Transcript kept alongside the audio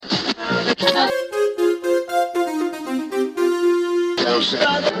It's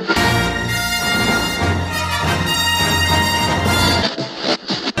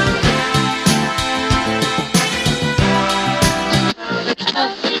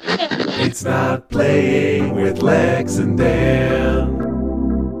Not Playing with Lex and Dan.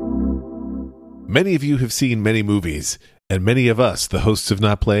 Many of you have seen many movies, and many of us, the hosts of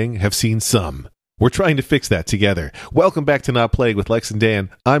Not Playing, have seen some. We're trying to fix that together. Welcome back to Not Playing with Lex and Dan.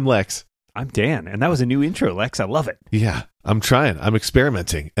 I'm Lex. I'm Dan, and that was a new intro, Lex. I love it. Yeah, I'm trying. I'm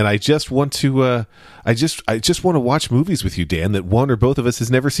experimenting, and I just want to. I just want to watch movies with you, Dan, that one or both of us has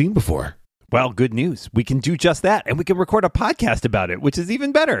never seen before. Well, good news. We can do just that, and we can record a podcast about it, which is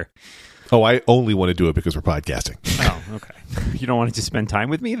even better. Oh, I only want to do it because we're podcasting. Oh, okay. You don't want to just spend time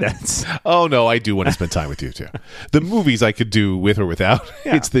with me? Oh, no, I do want to spend time with you, too. The movies I could do with or without.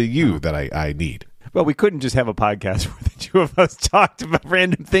 Yeah. It's the you that I need. Well, we couldn't just have a podcast where the two of us talked about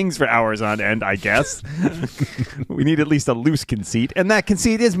random things for hours on end, I guess. We need at least a loose conceit, and that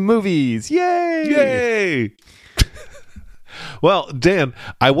conceit is movies. Yay! Yay! Well, Dan,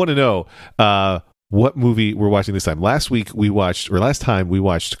 I want to know what movie we're watching this time. Last time we watched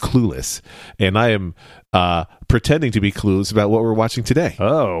Clueless, and I am pretending to be clueless about what we're watching today.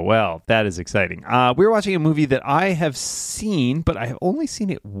 Oh, well, that is exciting. We're watching a movie that I have seen, but I have only seen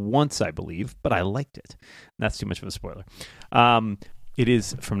it once, I believe, but I liked it. That's too much of a spoiler. It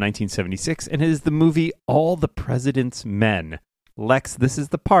is from 1976, and it is the movie All the President's Men. Lex, this is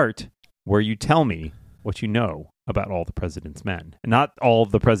the part where you tell me what you know about All the President's Men. Not All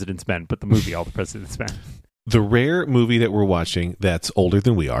the President's Men, but the movie All the President's Men. The rare movie that we're watching that's older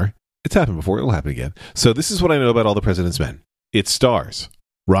than we are. It's happened before. It'll happen again. So this is what I know about All the President's Men. It stars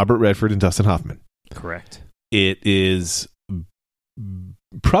Robert Redford and Dustin Hoffman. Correct. It is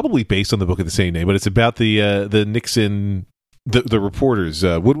probably based on the book of the same name, but it's about the Nixon, the reporters,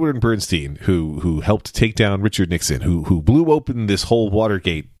 Woodward and Bernstein, who helped take down Richard Nixon, who blew open this whole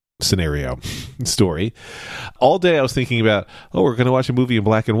Watergate scenario story. All day I was thinking about, we're going to watch a movie in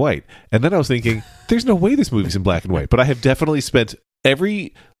black and white. And then I was thinking, there's no way this movie's in black and white. But I have definitely spent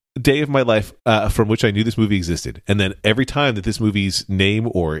every day of my life from which I knew this movie existed. And then every time that this movie's name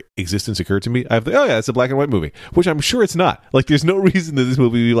or existence occurred to me, I have it's a black and white movie, which I'm sure it's not. Like, there's no reason that this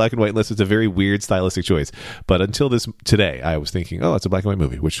movie would be black and white unless it's a very weird stylistic choice. But until today, I was thinking, it's a black and white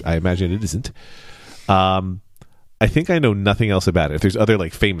movie, which I imagine it isn't. I think I know nothing else about it. If there's other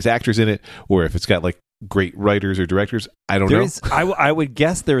like famous actors in it, or if it's got like great writers or directors, I don't know. I would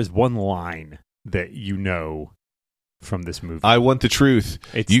guess there is one line that you know from this movie. I want the truth.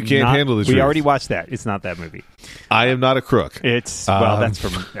 You can't handle the truth. We already watched that. It's not that movie. I am not a crook. It's that's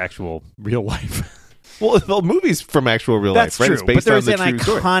from actual real life. Well, the movie's from actual real life, right? True, it's based but there's on the an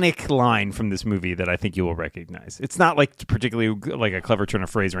true iconic story. line from this movie that I think you will recognize. It's not like particularly like a clever turn of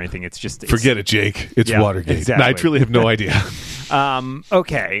phrase or anything. It's just forget it, Jake. It's Watergate. Exactly. No, I truly have no idea.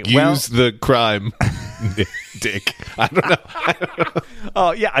 Okay, use the crime, Dick. I don't know.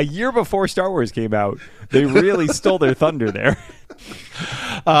 Oh yeah, a year before Star Wars came out, they really stole their thunder there.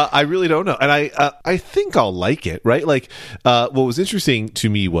 I really don't know, and I think I'll like it. Right? Like, what was interesting to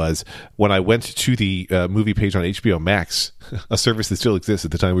me was when I went to the movie page on HBO Max, a service that still exists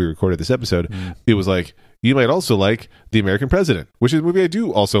at the time we recorded this episode. It was like, you might also like The American President, which is a movie I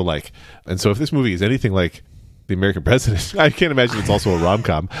do also like. And so, if this movie is anything like The American President, I can't imagine it's also a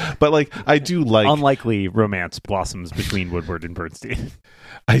rom-com. But like, I do like unlikely romance blossoms between Woodward and Bernstein.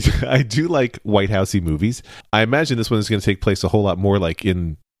 I do like White Housey movies. I imagine this one is going to take place a whole lot more like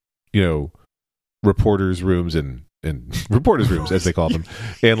in, reporters' rooms and reporters' rooms, as they call them.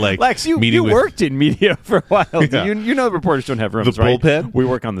 And like, Lex, you worked in media for a while. Yeah. You know reporters don't have rooms, the bullpen? Right? We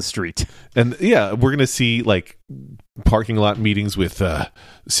work on the street. And yeah, we're going to see like parking lot meetings with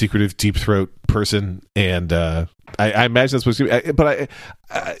secretive deep throat person. And I imagine that's supposed to be. But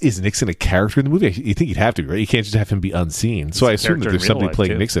is Nixon a character in the movie? You think he'd have to be, right? You can't just have him be unseen. So I assume that there's somebody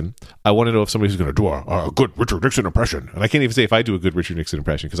playing Nixon. I want to know if somebody's going to do a good Richard Nixon impression. And I can't even say if I do a good Richard Nixon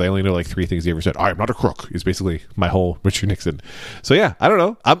impression because I only know like 3 things he ever said. I am not a crook is basically my whole Richard Nixon. So yeah, I don't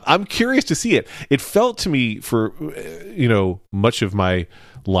know. I'm curious to see it. It felt to me for much of my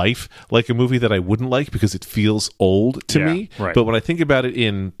life like a movie that I wouldn't like because it feels old to me. Right. But when I think about it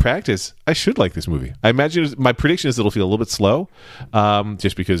in practice, I should like this movie. I imagine my prediction is it'll feel a little bit slow,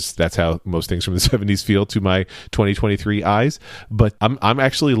 just because that's how most things from the 70s feel to my 2023 eyes. But I'm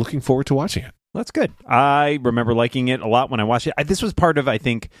actually looking forward to watching it. That's good. I remember liking it a lot when I watched it. This was part of, I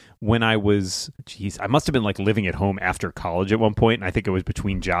think, when I was, I must have been like living at home after college at one point, and I think it was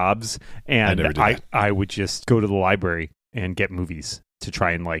between jobs. And I would just go to the library and get movies to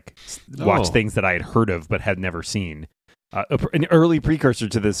try and like watch things that I had heard of but had never seen. an early precursor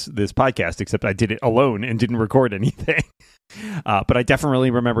to this podcast, except I did it alone and didn't record anything. But I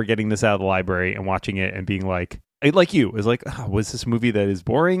definitely remember getting this out of the library and watching it and being like you, it was like, was this a movie that is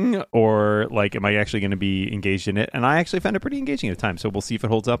boring, or like, am I actually going to be engaged in it? And I actually found it pretty engaging at the time. So we'll see if it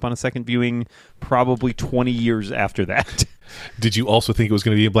holds up on a second viewing, probably 20 years after that. Did you also think it was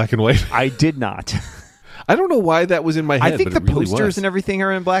going to be in black and white? I did not. I don't know why that was in my head. I think but the it really posters was. and everything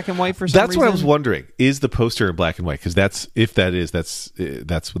are in black and white for some reason. That's what I was wondering. Is the poster in black and white? Because that's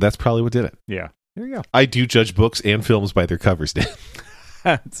probably what did it. Yeah. There you go. I do judge books and films by their covers, Dan.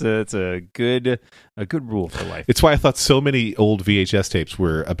 It's a good rule for life. It's why I thought so many old VHS tapes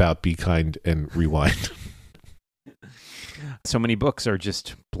were about Be Kind and Rewind. So many books are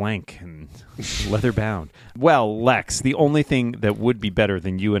just blank and leather bound. Well, Lex, the only thing that would be better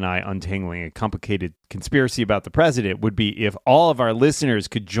than you and I untangling a complicated conspiracy about the president would be if all of our listeners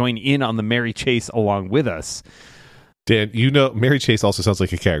could join in on the merry chase along with us. Dan, you know, Mary Chase also sounds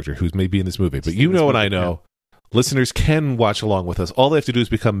like a character who's maybe in this movie, but you know and I know. Listeners can watch along with us. All they have to do is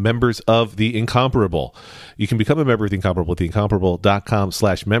become members of The Incomparable. You can become a member of The Incomparable at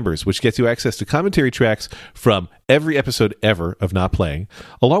theincomparable.com/members, which gets you access to commentary tracks from every episode ever of Not Playing,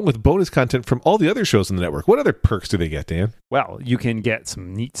 along with bonus content from all the other shows on the network. What other perks do they get, Dan? Well, you can get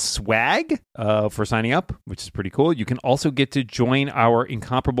some neat swag for signing up, which is pretty cool. You can also get to join our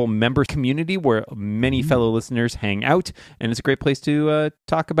Incomparable member community where many fellow listeners hang out, and it's a great place to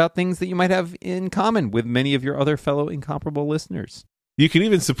talk about things that you might have in common with many of your other fellow Incomparable listeners. You can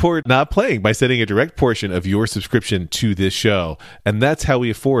even support Not Playing by sending a direct portion of your subscription to this show. And that's how we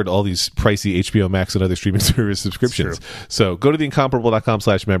afford all these pricey HBO Max and other streaming service subscriptions. So go to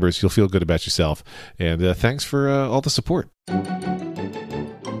theincomparable.com/members. You'll feel good about yourself. And thanks for all the support.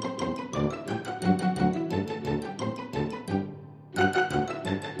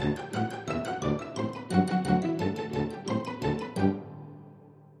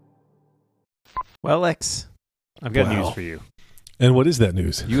 Well, Lex, I've got Wow. news for you. And what is that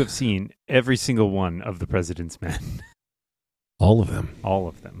news? You have seen every single one of The President's Men. All of them. All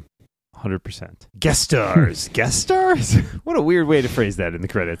of them. 100%. Guest stars. Guest stars? What a weird way to phrase that in the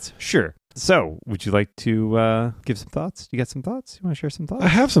credits. Sure. So, would you like to give some thoughts? You got some thoughts? You want to share some thoughts? I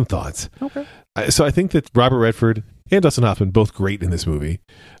have some thoughts. Okay. So I think that Robert Redford and Dustin Hoffman, both great in this movie.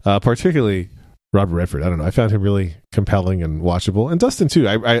 Particularly Robert Redford. I don't know. I found him really compelling and watchable. And Dustin, too.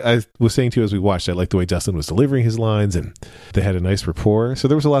 I was saying, too, as we watched, I liked the way Dustin was delivering his lines, and they had a nice rapport. So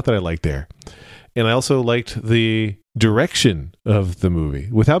there was a lot that I liked there. And I also liked the direction of the movie.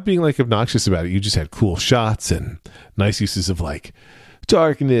 Without being, like, obnoxious about it, you just had cool shots and nice uses of, like,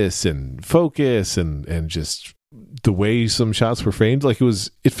 darkness and focus and just the way some shots were framed. Like,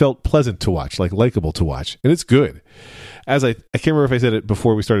 it felt pleasant to watch, like, likable to watch. And it's good. As I can't remember if I said it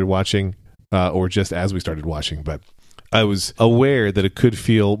before we started watching, or just as we started watching, but I was aware that it could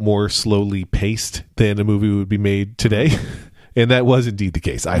feel more slowly paced than a movie would be made today. And that was indeed the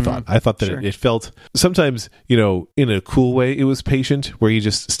case. I thought that Sure. it felt sometimes, in a cool way, it was patient, where you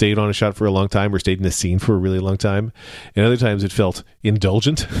just stayed on a shot for a long time or stayed in a scene for a really long time. And other times it felt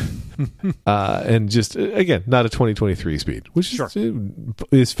indulgent and just, again, not a 2023 speed, which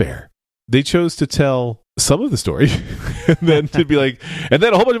is fair. They chose to tell some of the story and then to be like, and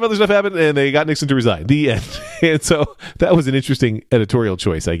then a whole bunch of other stuff happened and they got Nixon to resign. The end. And so that was an interesting editorial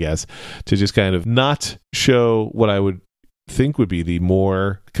choice, I guess, to just kind of not show what I would think would be the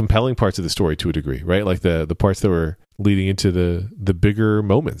more compelling parts of the story to a degree, right? Like the parts that were leading into the bigger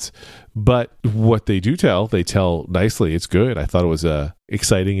moments. But what they do tell, they tell nicely. It's good. I thought it was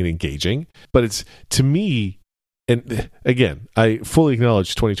exciting and engaging. But it's, to me, and again, I fully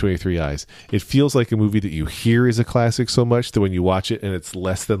acknowledge 2023 eyes. It feels like a movie that you hear is a classic so much that when you watch it and it's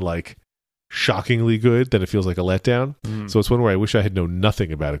less than like shockingly good, then it feels like a letdown. So it's one where I wish I had known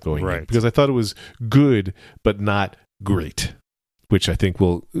nothing about it going in, because I thought it was good, but not great, which I think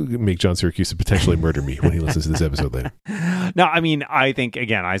will make John Syracuse potentially murder me when he listens to this episode later. No, I mean, I think,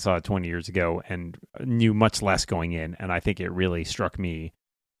 again, I saw it 20 years ago and knew much less going in, and I think it really struck me.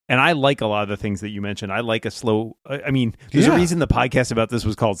 And I like a lot of the things that you mentioned. I like a slow, I mean, there's a reason the podcast about this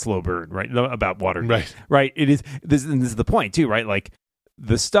was called Slow Burn, right? About Watergate. Right. It is, this is the point too, right? Like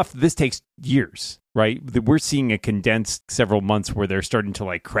the stuff, this takes years, right? We're seeing a condensed several months where they're starting to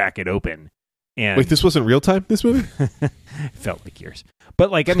like crack it open. And Wait, this wasn't real time, this movie? It felt like years.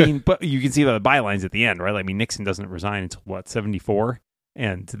 But like, I mean, but you can see the bylines at the end, right? I mean, Nixon doesn't resign until what, 74?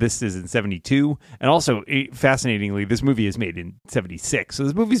 And this is in 72. And also, fascinatingly, this movie is made in 76. So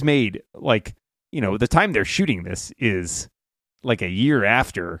this movie's made, like, the time they're shooting this is like a year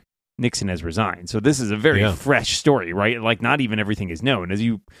after Nixon has resigned. So this is a very Yeah. fresh story, right? Like not even everything is known. As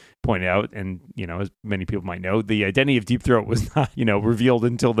you pointed out, and as many people might know, the identity of Deep Throat was not, revealed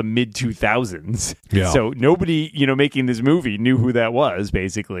until the mid 2000s. Yeah. So nobody, making this movie knew who that was,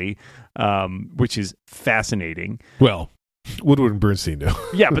 basically, which is fascinating. Well, Woodward and Bernstein do.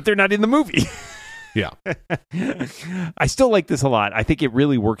 Yeah, but they're not in the movie. Yeah. I still like this a lot. I think it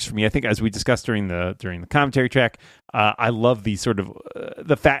really works for me. I think, as we discussed during the commentary track, I love the sort of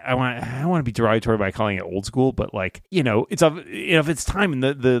the fact. I don't want to be derogatory by calling it old school, but it's of its time, and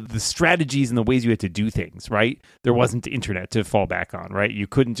the strategies and the ways you had to do things. Right, there wasn't the internet to fall back on. Right, you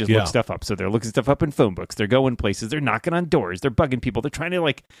couldn't just look stuff up. So they're looking stuff up in phone books. They're going places. They're knocking on doors. They're bugging people. They're trying to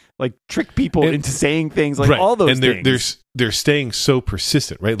like trick people into saying things, all those and things. They're staying so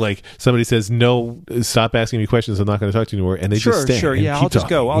persistent, right? Like somebody says, "No, stop asking me questions. I'm not going to talk to you anymore," and they just stay. Sure, and yeah, keep I'll just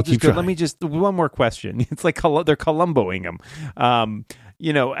talking go. I'll and just keep go. trying. Let me just one more question. It's like they're Columboing them,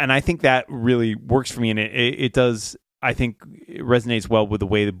 and I think that really works for me, and it does. I think it resonates well with the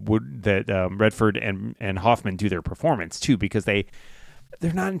way that Redford and Hoffman do their performance too, because they're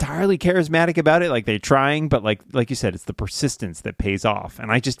not entirely charismatic about it. Like they're trying, but like you said, it's the persistence that pays off,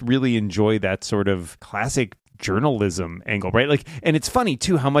 and I just really enjoy that sort of classic journalism angle, right? And it's funny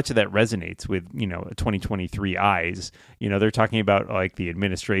too how much of that resonates with 2023 eyes. They're talking about the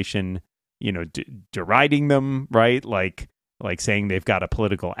administration, deriding them, right? Like saying they've got a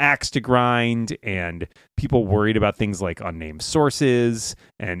political axe to grind, and people worried about things like unnamed sources,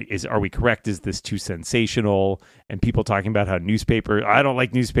 and are we correct? Is this too sensational? And people talking about how I don't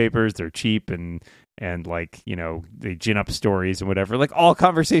like newspapers, they're cheap, and they gin up stories and whatever. All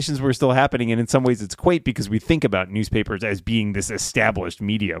conversations were still happening, and in some ways it's quaint because we think about newspapers as being this established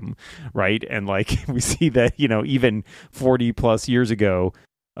medium, right? And we see that even 40 plus years ago,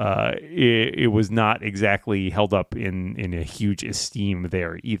 it was not exactly held up in a huge esteem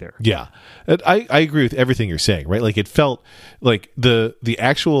there either. Yeah, and I agree with everything you're saying, right? It felt like the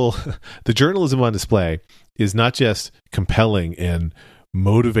actual the journalism on display is not just compelling and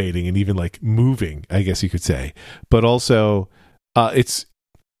motivating and even moving, I guess you could say, but also it's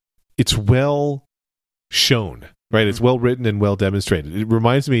well shown, right? It's well written and well demonstrated. It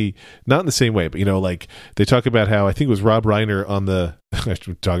reminds me, not in the same way, but they talk about how, I think it was Rob Reiner on the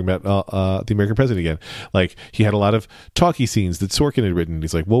talking about the American President again. He had a lot of talky scenes that Sorkin had written.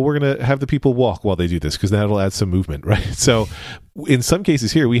 He's like, well, we're going to have the people walk while they do this because that'll add some movement, right? So in some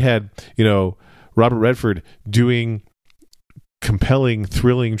cases here, we had Robert Redford doing compelling,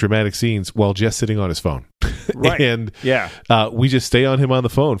 thrilling, dramatic scenes while just sitting on his phone. Right. And yeah, we just stay on him on the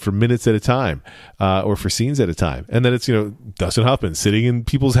phone for minutes at a time, or for scenes at a time. And then it's, Dustin Hoffman sitting in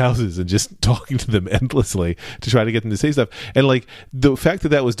people's houses and just talking to them endlessly to try to get them to say stuff. And the fact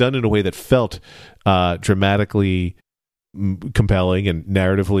that was done in a way that felt dramatically compelling and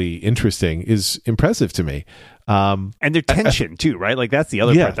narratively interesting is impressive to me. And their tension too, right? That's the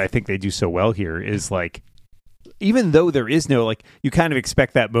other part that I think they do so well here is even though there is no, you kind of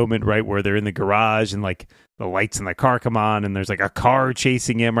expect that moment, right, where they're in the garage and the lights in the car come on and there's a car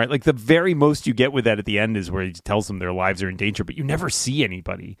chasing him, right? The very most you get with that at the end is where he tells them their lives are in danger, but you never see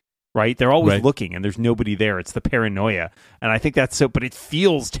anybody, right? They're always looking and there's nobody there. It's the paranoia. And I think that's but it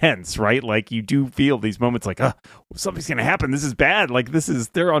feels tense, right? You do feel these moments something's going to happen. This is bad.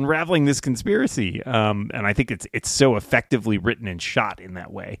 They're unraveling this conspiracy. And I think it's so effectively written and shot in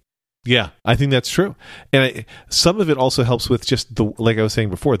that way. Yeah, I think that's true. And some of it also helps with just like I was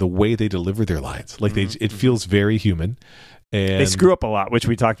saying before, the way they deliver their lines. It feels very human. And they screw up a lot, which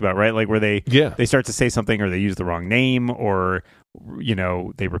we talked about, right? Where they start to say something or they use the wrong name or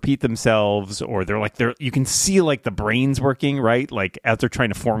they repeat themselves or they're you can see the brains working, right? As they're trying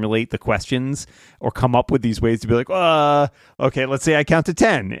to formulate the questions or come up with these ways to be okay, let's say I count to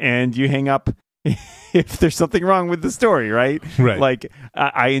 10 and you hang up if there's something wrong with the story, right? Right.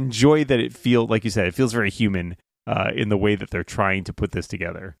 I enjoy that it feels, like you said, it feels very human in the way that they're trying to put this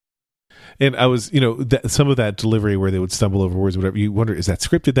together. And I was, some of that delivery where they would stumble over words, whatever, you wonder, is that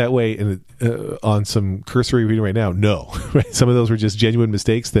scripted that way? And on some cursory reading right now, no. Right? Some of those were just genuine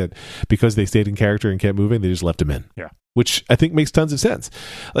mistakes that because they stayed in character and kept moving, they just left them in. Yeah. Which I think makes tons of sense.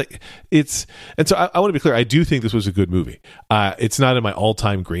 And so I want to be clear. I do think this was a good movie. It's not in my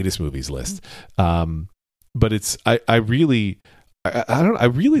all-time greatest movies list. But I really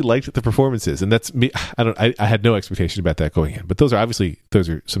liked the performances, and that's me. I had no expectation about that going in, but those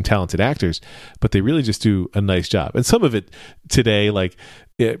are some talented actors, but they really just do a nice job. And some of it today, I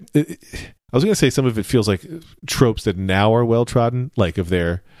was going to say some of it feels like tropes that now are well trodden, of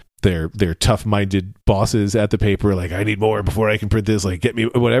their tough-minded bosses at the paper, I need more before I can print this, get me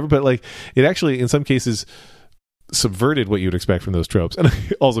whatever. But it actually in some cases subverted what you'd expect from those tropes, and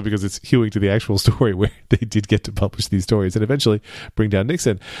also because it's hewing to the actual story where they did get to publish these stories and eventually bring down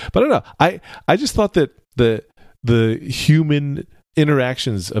Nixon. But I don't know. I just thought that the human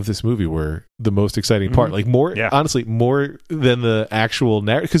interactions of this movie were the most exciting part, like honestly more than the actual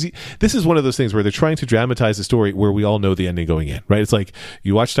narrative, because this is one of those things where they're trying to dramatize the story where we all know the ending going in, right? It's like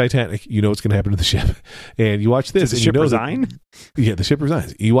you watch Titanic, you know what's going to happen to the ship, and you watch this, Did the and ship you know resign? The ship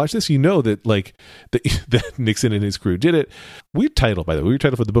resigns. You watch this, you know that like that Nixon and his crew did it. Weird title, by the way. Weird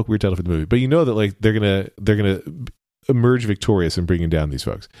title for the book, weird title for the movie, but you know that like they're gonna emerge victorious in bringing down these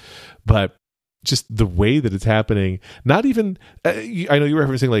folks. But just the way that it's happening, not even I know you were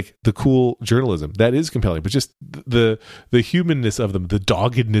referencing like the cool journalism that is compelling, but just the humanness of them, the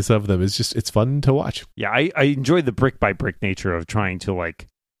doggedness of them is just, it's fun to watch. Yeah, I enjoy the brick by brick nature of trying to like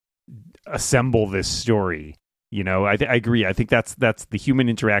assemble this story. You know, I agree. I think that's the human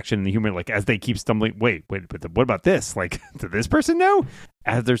interaction and the human, like, as they keep stumbling, wait, but what about this? Like, did this person know?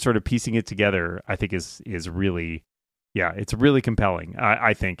 As they're sort of piecing it together, I think is really, yeah, it's really compelling.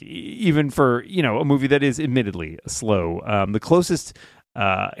 I think, even for, you know, a movie that is admittedly slow. The closest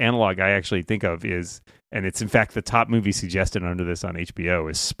analog I actually think of is, and it's in fact the top movie suggested under this on HBO,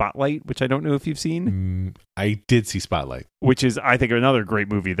 is Spotlight, which I don't know if you've seen. I did see Spotlight, which is, I think, another great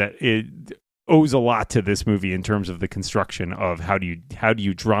movie that it owes a lot to this movie in terms of the construction of how do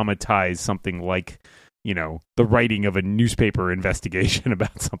you dramatize something like, you know, the writing of a newspaper investigation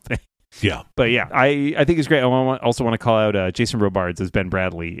about something. Yeah, but yeah, I think it's great. I also want to call out Jason Robards as Ben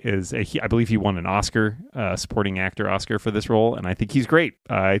Bradley. I believe he won an Oscar, supporting actor Oscar for this role, and I think he's great.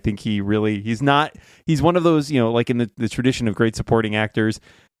 I think he's one of those, you know, like in the tradition of great supporting actors.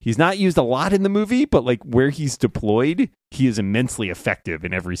 He's not used a lot in the movie, but like where he's deployed, he is immensely effective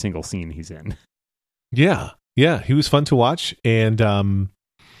in every single scene he's in. Yeah, he was fun to watch, and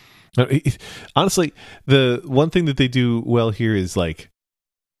honestly, the one thing that they do well here is like,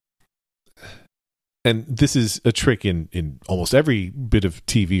 and this is a trick in almost every bit of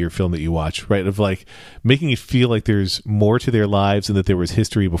TV or film that you watch, right? Of like making it feel like there's more to their lives and that there was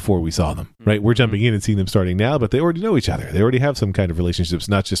history before we saw them, right? We're jumping in and seeing them starting now, but they already know each other. They already have some kind of relationships,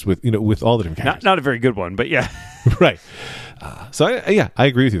 not just with, you know, with all the different characters. Not a very good one, but yeah. Right. So I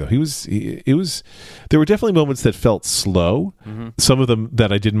agree with you though. It was there were definitely moments that felt slow. Mm-hmm. Some of them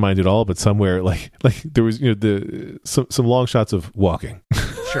that I didn't mind at all, but somewhere like there was, you know, some long shots of walking.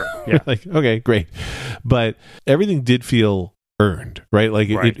 Sure. Yeah. Like, okay, great. But everything did feel earned, right? Like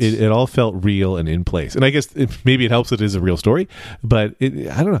it all felt real and in place. And I guess maybe it helps that it is a real story, but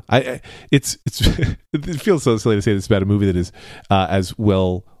I don't know. It's it feels so silly to say this about a movie that is as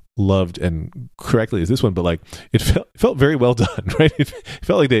well loved and correctly as this one, but like it felt very well done, right? It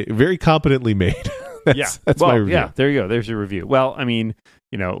felt like they very competently made. That's my review. Yeah, there you go. There's your review. Well, I mean,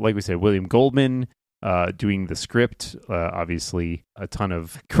 you know, like we said, William Goldman doing the script, obviously a ton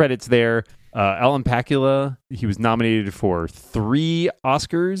of credits there. Alan Pakula, he was nominated for 3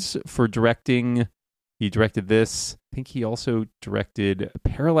 Oscars for directing. He directed this. I think he also directed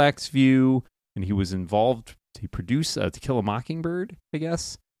Parallax View, and he was involved. He produced To Kill a Mockingbird, I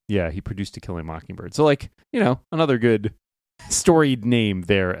guess. Yeah, he produced To Kill a Mockingbird. So, like, you know, another good storied name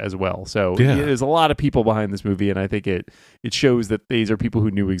there as well. So there's a lot of people behind this movie, and I think it shows that these are people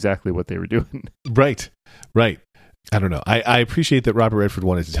who knew exactly what they were doing. Right. I don't know. I appreciate that Robert Redford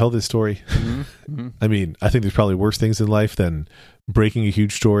wanted to tell this story. Mm-hmm. Mm-hmm. I mean, I think there's probably worse things in life than breaking a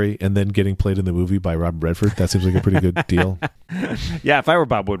huge story and then getting played in the movie by Robert Redford. That seems like a pretty good deal. Yeah, if I were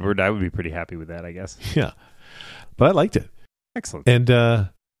Bob Woodward, I would be pretty happy with that, I guess. Yeah. But I liked it. Excellent. And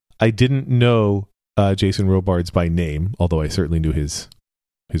I didn't know Jason Robards by name, although I certainly knew his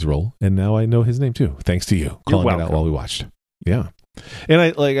role, and now I know his name too, thanks to you calling it out while we watched. Yeah. And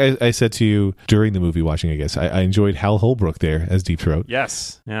I said to you during the movie watching, I guess, I enjoyed Hal Holbrook there as Deep Throat.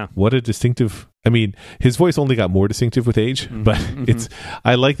 Yes. Yeah. What a distinctive, I mean, his voice only got more distinctive with age, but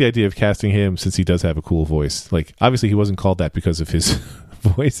I like the idea of casting him since he does have a cool voice. Like, obviously he wasn't called that because of his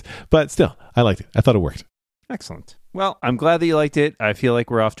voice, but still, I liked it. I thought it worked. Excellent. Well, I'm glad that you liked it. I feel like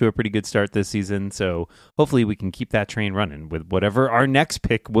we're off to a pretty good start this season, so hopefully we can keep that train running with whatever our next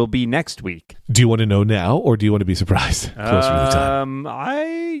pick will be next week. Do you want to know now, or do you want to be surprised closer to the time?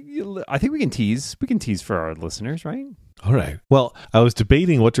 I think we can tease. We can tease for our listeners, right? All right. Well, I was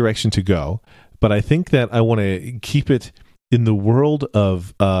debating what direction to go, but I think that I want to keep it in the world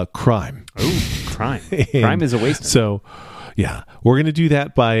of crime. Oh, crime. Crime is a waste. So, yeah, we're going to do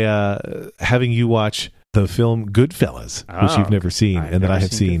that by having you watch the film Goodfellas, which you've never seen, and that I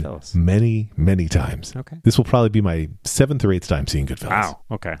have seen many, many times. Okay. This will probably be my 7th or 8th time seeing Goodfellas. Wow.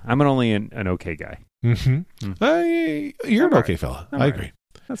 Okay. I'm only an okay guy. Mm-hmm. You're an okay fella. I agree.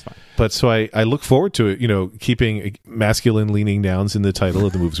 That's fine. But so I look forward to it, keeping masculine leaning nouns in the title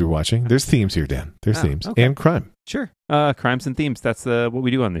of the movies we're watching. There's themes here, Dan. There's themes. Okay. And crime. Sure. Crimes and themes. That's what we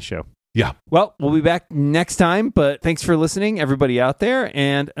do on this show. Yeah. Well, we'll be back next time, but thanks for listening, everybody out there.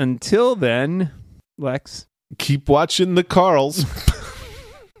 And until then, Lex. Keep watching the Carls.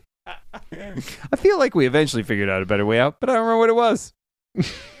 I feel like we eventually figured out a better way out, but I don't remember what it was.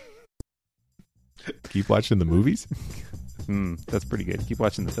 Keep watching the movies? That's pretty good. Keep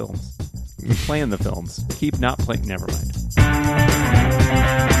watching the films. Keep playing the films. Keep not playing. Never mind.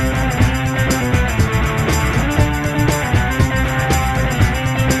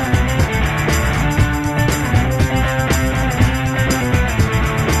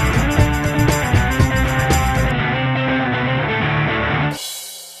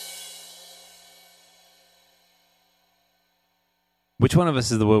 Which one of us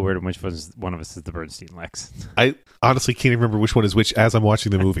is the Woodward and which one of us is the Bernstein, Lex? I honestly can't even remember which one is which as I'm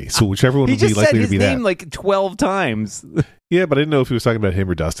watching the movie. So whichever one He would be just said likely to his be name that. like 12 times. Yeah, but I didn't know if he was talking about him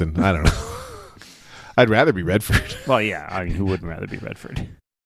or Dustin. I don't know. I'd rather be Redford. Well, yeah. I mean, who wouldn't rather be Redford?